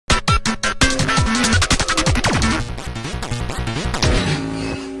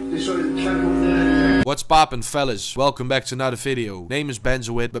What's poppin', fellas? Welcome back to another video. Name is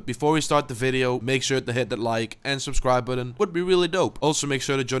Benzoid, but before we start the video, make sure to hit that like and subscribe button. Would be really dope. Also make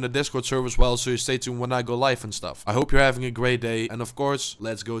sure to join the Discord server as well, so you stay tuned when I go live and stuff. I hope you're having a great day, and of course,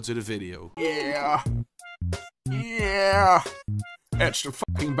 let's go to the video. Yeah. It's the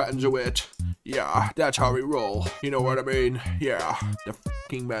fucking Benzoid. Yeah, that's how we roll. You know what I mean? Yeah, the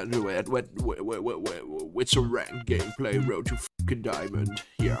fucking Benzoid with some ranked gameplay, road to fucking diamond.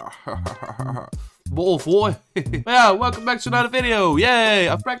 Yeah. Ball boy. Yeah, welcome back to another video. Yay!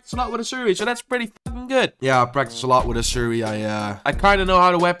 I practiced a lot with Asuri, so that's pretty fucking good. Yeah, I practiced a lot with Asuri. I kind of know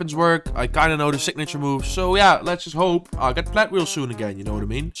how the weapons work. I kind of know the signature moves. So yeah, let's just hope I'll get plat real soon again. You know what I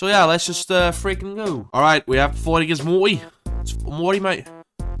mean? So yeah, let's just freaking go. All right, we have to fight against Morty. It's Morty, mate.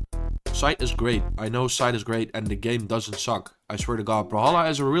 Sight is great. I know sight is great, and the game doesn't suck. I swear to God, Brawlhalla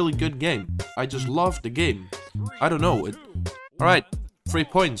is a really good game. I just love the game. I don't know it. All right. 3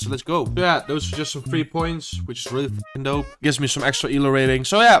 points, let's go. Yeah, those are just some 3 points, which is really fucking dope. Gives me some extra elo rating.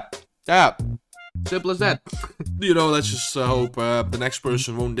 So yeah, simple as that. You know, let's just hope the next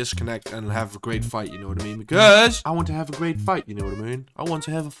person won't disconnect and have a great fight, you know what I mean? Because I want to have a great fight, you know what I mean? I want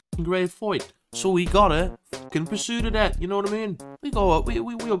to have a fucking great fight. So we gotta fucking pursue to that, you know what I mean? We are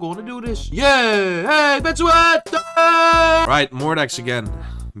going to do this. Yeah! Hey, that's what! Right, Mordex again.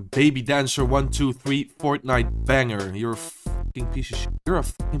 Baby Dancer 123 Fortnite banger. You're a fucking piece of shit. You're a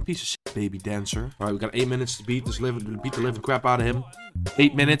fucking piece of shit, Baby Dancer. Alright, we got 8 minutes to beat the living crap out of him.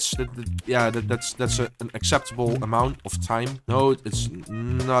 8 minutes. That's an acceptable amount of time. No, it's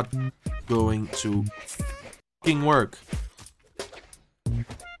not going to fucking work.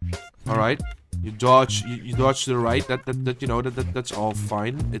 Alright. You dodge to the right. You know that's all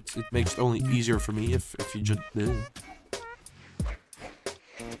fine. It makes it only easier for me if you just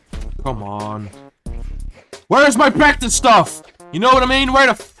come on. Where's my practice stuff? You know what I mean? Where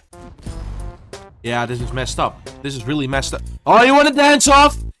the f— Yeah, this is messed up. This is really messed up. Oh, you want to dance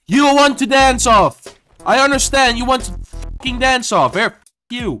off? You want to dance off. I understand. You want to fucking dance off. Here, f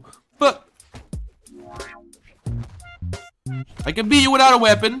you. But I can beat you without a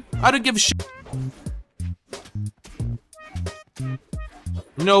weapon. I don't give a shit.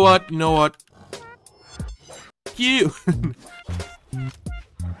 You know what? You know what? F you.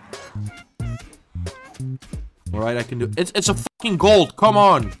 Alright, I can do it. It's a fucking gold. Come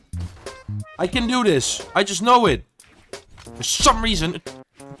on. I can do this. I just know it. For some reason.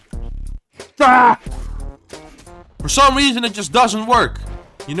 For some reason, it just doesn't work.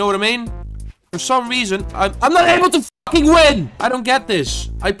 You know what I mean? For some reason, I'm not able to fucking win. I don't get this.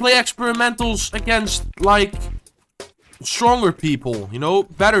 I play experimentals against, like, stronger people, you know,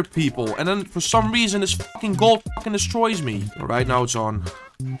 better people. And then for some reason, this fucking gold fucking destroys me. Alright, now it's on.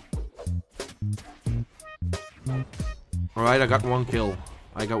 Alright, I got 1 kill.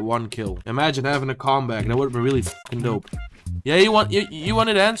 I got 1 kill. Imagine having a comeback. That would have been really fucking dope. Yeah, you want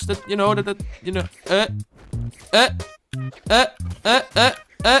to dance? That you know that you know.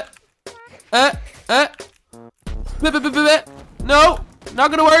 No,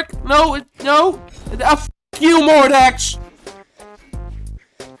 not gonna work. No, no. F you, Mordex.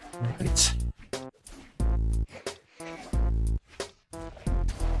 Right.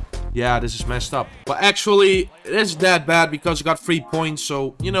 Yeah, this is messed up. But actually, it isn't that bad because I got 3 points.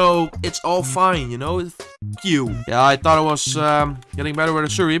 So, you know, it's all fine, you know? F you. Yeah, I thought it was getting better with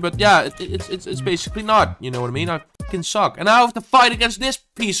Asuri, but yeah, it's basically not. You know what I mean? I fucking suck. And I have to fight against this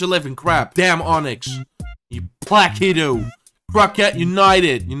piece of living crap. Damn Onyx. You Plakido. Crockett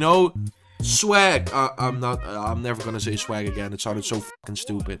United, you know? Swag. I'm never gonna say swag again. It sounded so fucking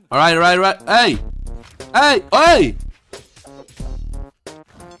stupid. Alright. Hey! Hey! Hey!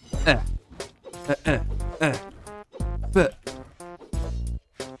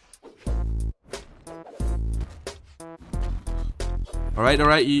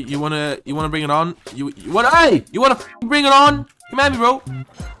 Alright, you wanna bring it on? You wanna bring it on? Come at me, bro.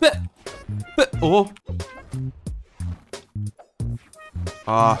 Oh.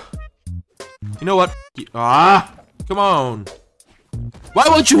 You know what? Come on. Why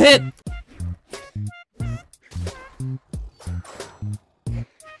won't you hit?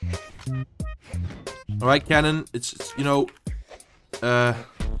 Alright, Cannon, it's you know,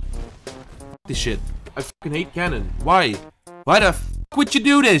 this shit. I fucking hate Cannon. Why? Why the f would you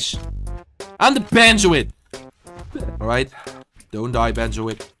do this? I'm the Benzoid. Alright, don't die,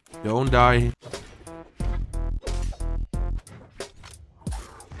 Benzoid. Don't die.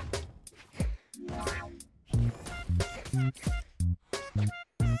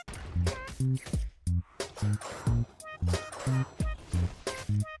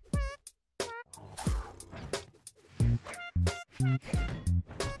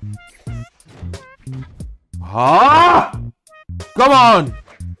 Ah! Come on!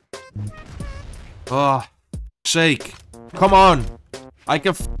 Oh, sake. Come on. I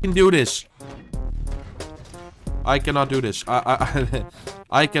can fucking do this. I cannot do this.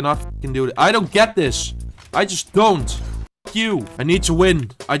 I cannot fucking do it. I don't get this. I just don't. Fuck you. I need to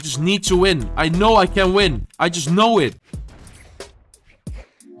win. I just need to win. I know I can win. I just know it.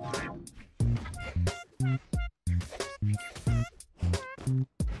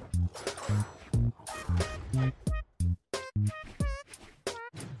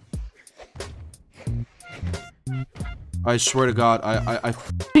 I swear to God, I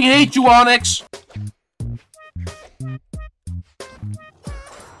fucking hate you, Onyx!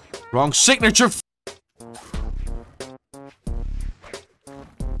 Wrong signature.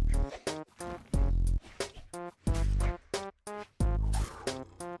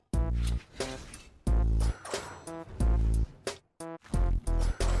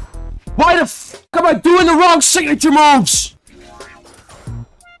 Why the f am I doing the wrong signature moves?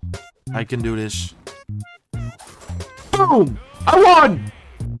 I can do this. Boom! I won!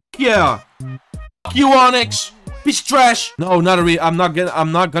 Yeah. Fuck you, Onyx. Piece of trash. No, not a I'm not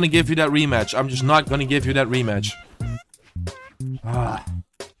gonna give you that rematch. I'm just not gonna give you that rematch.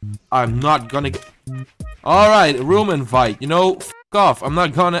 I'm not gonna get. All right, room invite. You know, fuck off. I'm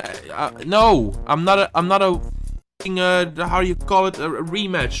not gonna. No, I'm not a. How do you call it? A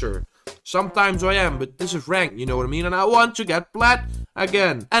rematcher. Sometimes I am, but this is ranked. You know what I mean? And I want to get plat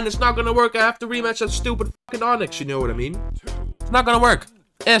again. And it's not gonna work. I have to rematch that stupid fucking Onyx. You know what I mean? It's not gonna work.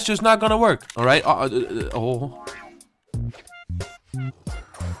 It's just not gonna work. All right. Oh.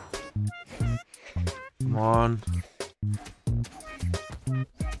 Come on.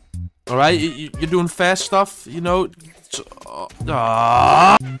 All right. You're doing fast stuff. You know.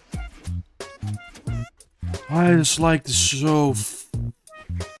 I just like this so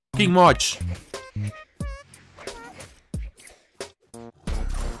fucking much.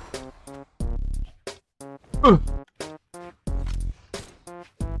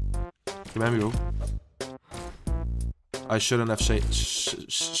 Come here, bro. I shouldn't have say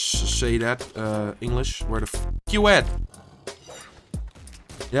that. English. Where the f you at?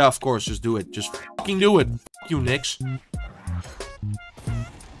 Yeah, of course. Just do it. Just fucking do it. Fuck you, Nix.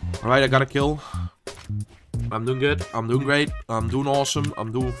 Alright, I got a kill. I'm doing good. I'm doing great. I'm doing awesome.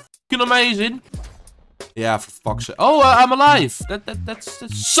 I'm doing fucking amazing. Yeah, for fuck's sake. Oh, I'm alive.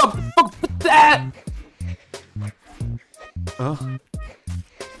 That's something. Fuck that.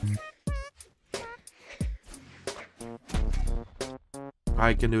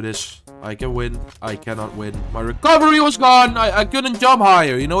 I can do this. I can win. I cannot win. My recovery was gone. I couldn't jump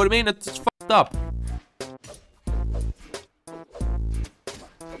higher. You know what I mean? It's fucked up.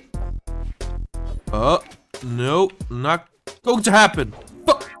 No. Not going to happen.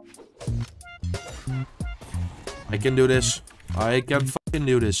 Fuck. I can do this. I can fucking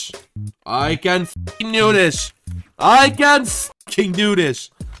do this. I can fucking do this. I can fucking do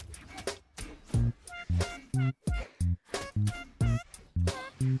this.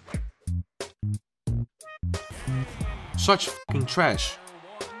 Such fucking trash.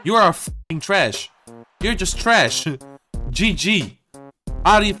 You are fucking trash. You're just trash. GG.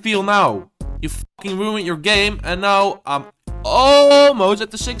 How do you feel now? You fucking ruined your game, and now I'm almost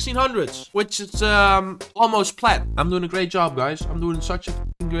at the 1600s, which is almost plat. I'm doing a great job, guys. I'm doing such a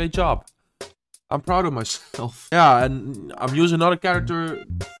fucking great job. I'm proud of myself. Yeah, and I'm using another character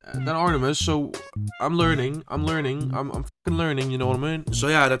than Artemis, so I'm learning. I'm fucking learning, you know what I mean? So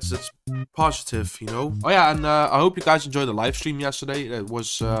yeah, that's positive, you know? Oh yeah, and I hope you guys enjoyed the live stream yesterday. It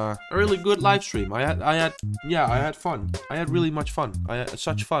was a really good live stream. I had fun. I had really much fun. I had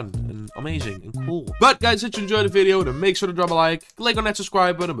such fun and amazing and cool. But guys, if you enjoyed the video, then make sure to drop a like, click on that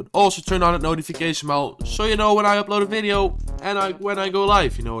subscribe button, but also turn on that notification bell so you know when I upload a video and when I go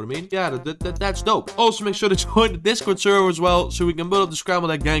live, you know what I mean? Yeah, that's dope. Also, make sure to join the Discord server as well, so we can build up the Scramble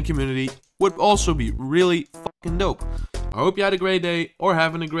That Gang community. Would also be really fucking dope. I hope you had a great day, or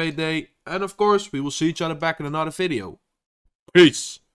having a great day, and of course, we will see each other back in another video. Peace!